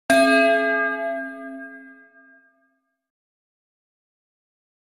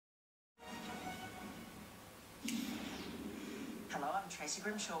Tracy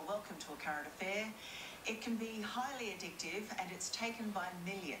Grimshaw. Welcome to A Current Affair. It can be highly addictive and it's taken by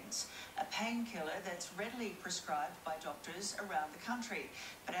millions. A painkiller that's readily prescribed by doctors around the country.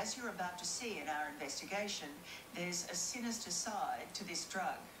 But as you're about to see in our investigation, there's a sinister side to this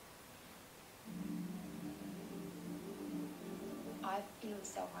drug. I feel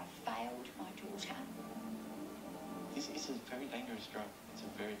as though I failed my daughter. This is a very dangerous drug. It's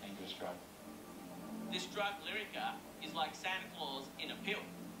a very dangerous drug. This drug, Lyrica, is like Santa Claus in a pill.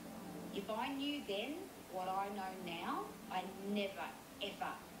 If I knew then what I know now, I never,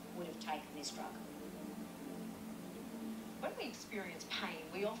 ever would have taken this drug. When we experience pain,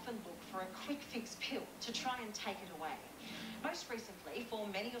 we often look for a quick fix pill to try and take it away. Most recently, for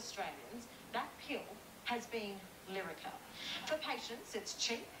many Australians, that pill has been Lyrica. For patients, it's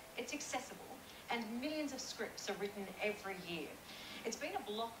cheap, it's accessible, and millions of scripts are written every year. It's been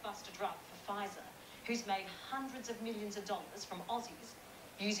a blockbuster drug for Pfizer, who's made hundreds of millions of dollars from Aussies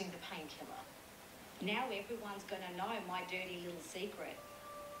using the painkiller. Now everyone's going to know my dirty little secret.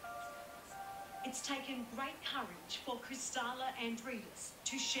 It's taken great courage for Kristala Andreadis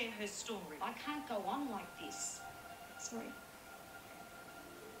to share her story. I can't go on like this. Sorry.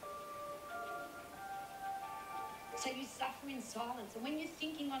 So you suffer in silence, and when you're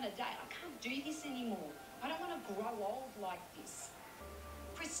thinking on a day, I can't do this anymore. I don't want to grow old like this.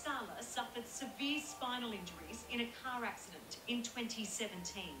 Kristala suffered severe spinal injuries in a car accident in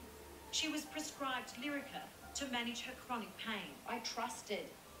 2017. She was prescribed Lyrica to manage her chronic pain. I trusted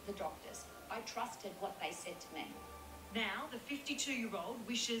the doctors. I trusted what they said to me. Now, the 52-year-old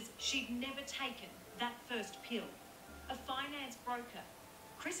wishes she'd never taken that first pill. A finance broker,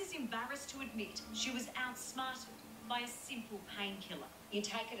 Chris is embarrassed to admit she was outsmarted by a simple painkiller. You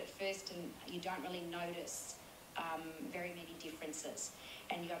take it at first and you don't really notice very many differences.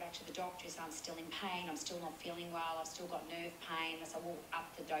 And you go back to the doctors, I'm still in pain, I'm still not feeling well, I've still got nerve pain. I said, well,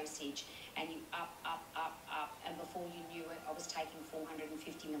 up the dosage. And you up. And before you knew it, I was taking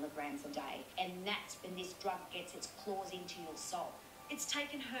 450 milligrams a day. And that's when this drug gets its claws into your soul. It's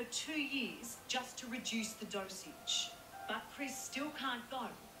taken her 2 years just to reduce the dosage. But Chris still can't go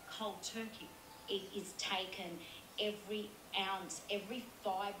cold turkey. It is taken every ounce, every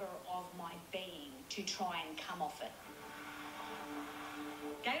fibre of my being to try and come off it.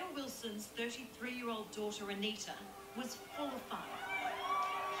 Gail Wilson's 33-year-old daughter, Anita, was full of fire.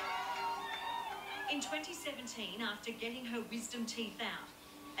 In 2017, after getting her wisdom teeth out,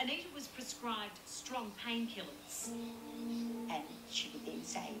 Anita was prescribed strong painkillers. And she would then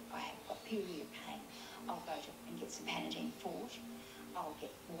say, I have got period pain. I'll go and get some Panadeine Fort. I'll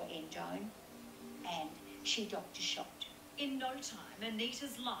get more Endone. And she doctor shopped. In no time,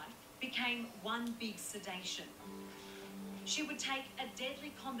 Anita's life became one big sedation. She would take a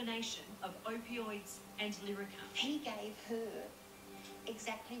deadly combination of opioids and Lyrica. He gave her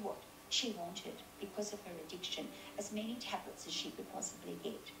exactly what she wanted because of her addiction, as many tablets as she could possibly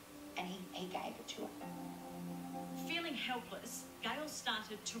get, and he gave it to her. Feeling helpless, Gail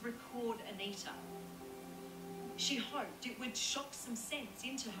started to record Anita. She hoped it would shock some sense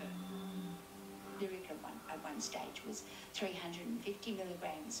into her. Lyrica at one stage was 350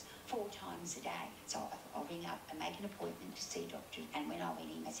 milligrams 4 times a day. So I'll ring up and make an appointment to see a doctor. And when I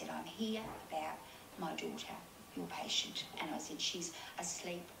went in, I said, I'm here about my daughter, your patient. And I said, she's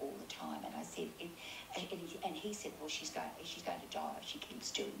asleep all the time. And I said, and he said, well, she's going to die if she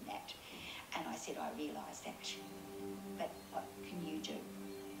keeps doing that. And I said, I realise that. But what can you do?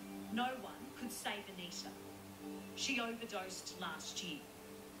 No one could save Anita. She overdosed last year.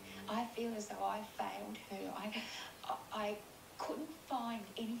 I feel as though I failed her. I couldn't find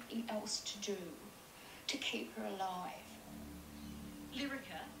anything else to do to keep her alive.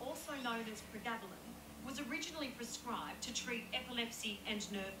 Lyrica, also known as Pregabalin, was originally prescribed to treat epilepsy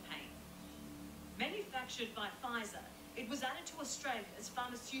and nerve pain. Manufactured by Pfizer, it was added to Australia's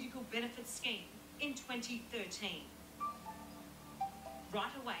pharmaceutical benefits scheme in 2013.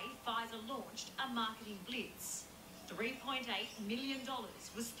 Right away, Pfizer launched a marketing blitz. $3.8 million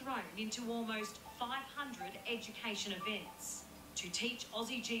was thrown into almost 500 education events to teach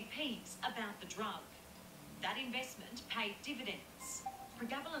Aussie GPs about the drug. That investment paid dividends.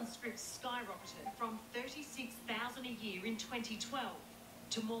 Pregabalin scripts skyrocketed from 36,000 a year in 2012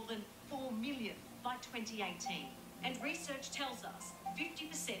 to more than 4 million by 2018. And research tells us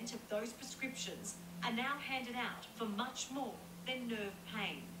 50% of those prescriptions are now handed out for much more than nerve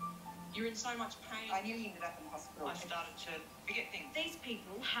pain. You're in so much pain. I nearly ended up in hospital. I started to forget things. These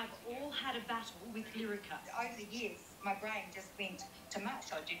people have all had a battle with Lyrica. Over the years, my brain just went to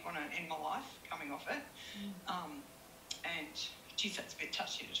much. I did want to end my life coming off it. And geez, that's a bit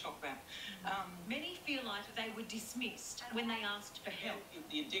touchy to talk about. Many feel like they were dismissed when they asked for help.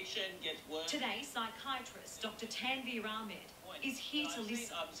 The addiction gets worse. Today, psychiatrist Dr. Tanveer Ahmed is here to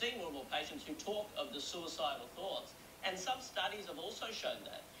listen. I'm seeing more and more patients who talk of the suicidal thoughts, and some studies have also shown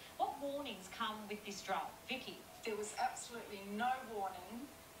that. What warnings come with this drug? Vicky? There was absolutely no warning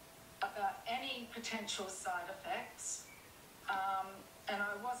about any potential side effects, and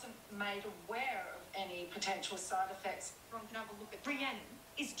I wasn't made aware of any potential side effects. Ron, can I have a look at Rhiannon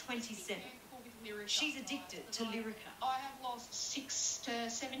is 27. She's addicted to Lyrica. I have lost 6 to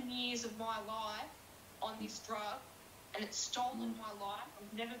 7 years of my life on this drug, and it's stolen my life.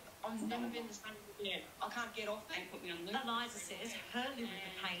 I've never been the same again. I can't get off it. Put me on Lyrica. Eliza says her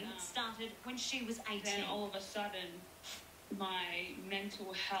Lyrica pain started when she was 18. Then all of a sudden, my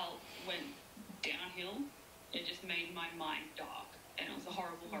mental health went downhill. It just made my mind dark, and it was a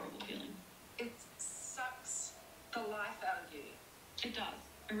horrible, horrible feeling. It sucks the life out of you. It does.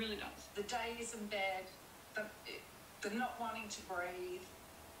 It really does. The days in bed, the not wanting to breathe,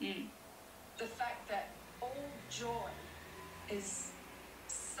 the fact that all joy is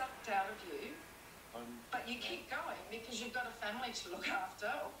sucked out of you, but you keep going because you've got a family to look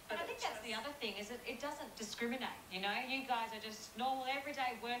after. And I think that's the other thing, is it doesn't discriminate, you know? You guys are just normal,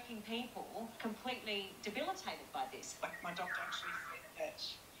 everyday working people, completely debilitated by this. Like my doctor actually said that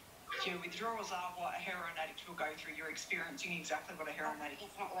your withdrawals are what a heroin addict will go through. You're experiencing exactly what a heroin addict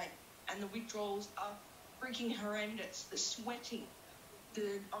will go through. And the withdrawals are freaking horrendous. The sweating,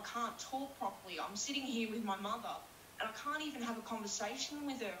 I can't talk properly. I'm sitting here with my mother, and I can't even have a conversation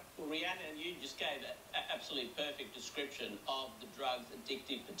with her. Well, Rhiannon, you just gave an absolutely perfect description of the drug's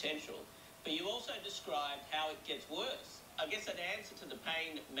addictive potential, but you also described how it gets worse. I guess an answer to the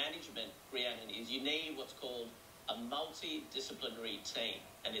pain management, Rhiannon, is you need what's called a multidisciplinary team,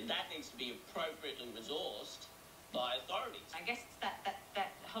 and that needs to be appropriately resourced by authorities. I guess it's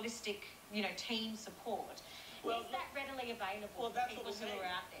that holistic, team support. Well, is that readily available well, that's for what people we're who saying.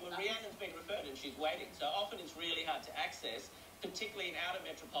 are out there? Well, Rhiannon's been referred and she's waiting, so often it's really hard to access, particularly in outer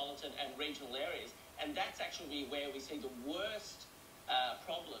metropolitan and regional areas, and that's actually where we see the worst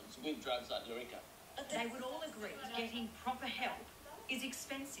problems with drugs like Lyrica. They would all agree getting proper help is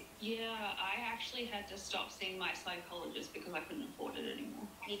expensive. Yeah, I actually had to stop seeing my psychologist because I couldn't afford it anymore.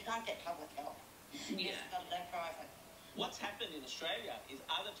 You can't get public help. Yeah. It's not that private. What's happened in Australia is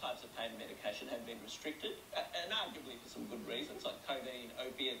other types of pain medication have been restricted, and arguably for some good reasons, like codeine,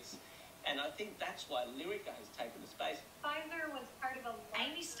 opiates, and I think that's why Lyrica has taken the space. Pfizer was part of a...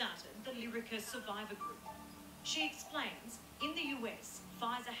 Amy started the Lyrica Survivor Group. She explains, in the US,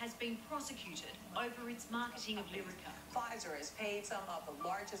 Pfizer has been prosecuted over its marketing of Lyrica. Pfizer has paid some of the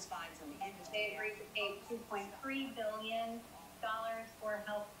largest fines in the industry. They agreed to pay $2.3 billion for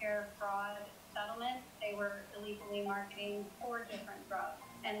healthcare fraud settlement. They were illegally marketing 4 different drugs,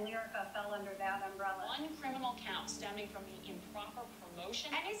 and Lyrica fell under that umbrella. One criminal count stemming from the improper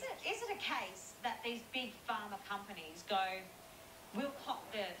promotion. And is it a case that these big pharma companies go, we'll cop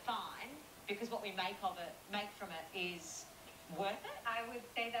the fine because what we make from it is worth it? I would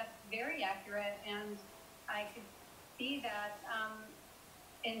say that's very accurate, and I could see that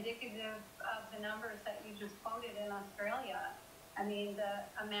indicative of the numbers that you just quoted in Australia. I mean, the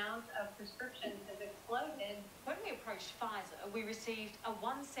amount of prescriptions has exploded. When we approached Pfizer, we received a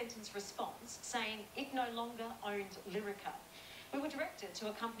one-sentence response saying it no longer owned Lyrica. We were directed to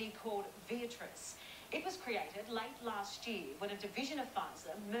a company called Viatris. It was created late last year when a division of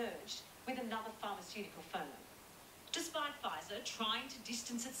Pfizer merged with another pharmaceutical firm. Despite Pfizer trying to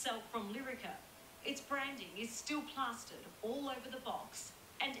distance itself from Lyrica, its branding is still plastered all over the box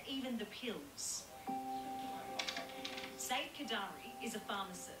and even the pills. Said Kadari is a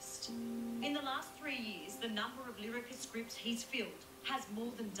pharmacist. In the last 3 years, the number of Lyrica scripts he's filled has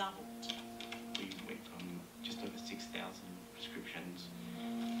more than doubled. We went from just over 6,000 prescriptions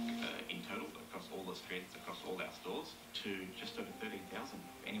in total across all the strengths, across all our stores, to just over 13,000.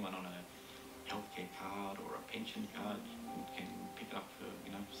 Anyone on a healthcare card or a pension card can pick it up for,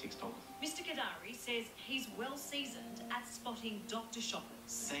 $6. Mr. Kadari says he's well seasoned at spotting doctor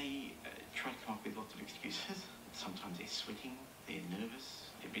shoppers. They try to come up with lots of excuses. Sometimes they're sweating, they're nervous,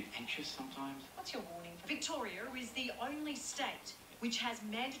 they're a bit anxious sometimes. What's your warning? Victoria is the only state which has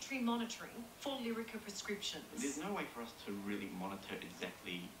mandatory monitoring for Lyrica prescriptions. There's no way for us to really monitor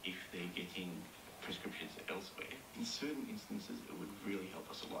exactly if they're getting prescriptions elsewhere. In certain instances, it would really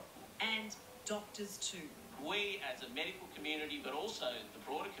help us a lot. And doctors too. We, as a medical community, but also the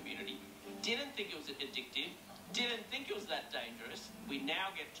broader community, didn't think it was addictive, didn't think it was that dangerous. We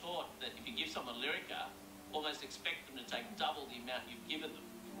now get taught that if you give someone Lyrica, almost expect them to take double the amount you've given them.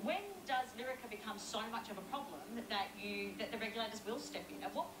 When does Lyrica becomes so much of a problem that the regulators will step in?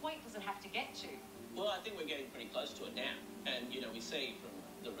 At what point does it have to get to? Well, I think we're getting pretty close to it now. And, you know, we see from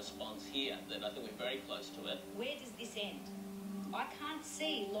the response here that I think we're very close to it. Where does this end? I can't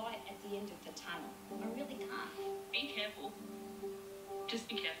see light at the end of the tunnel. I really can't. Be careful. Just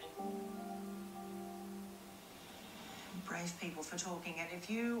be careful. Brave people for talking. And if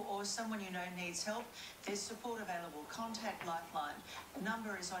you or someone you know needs help, there's support available. Contact Lifeline. The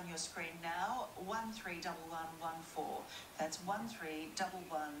number is on your screen now, 131114. That's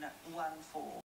 131114.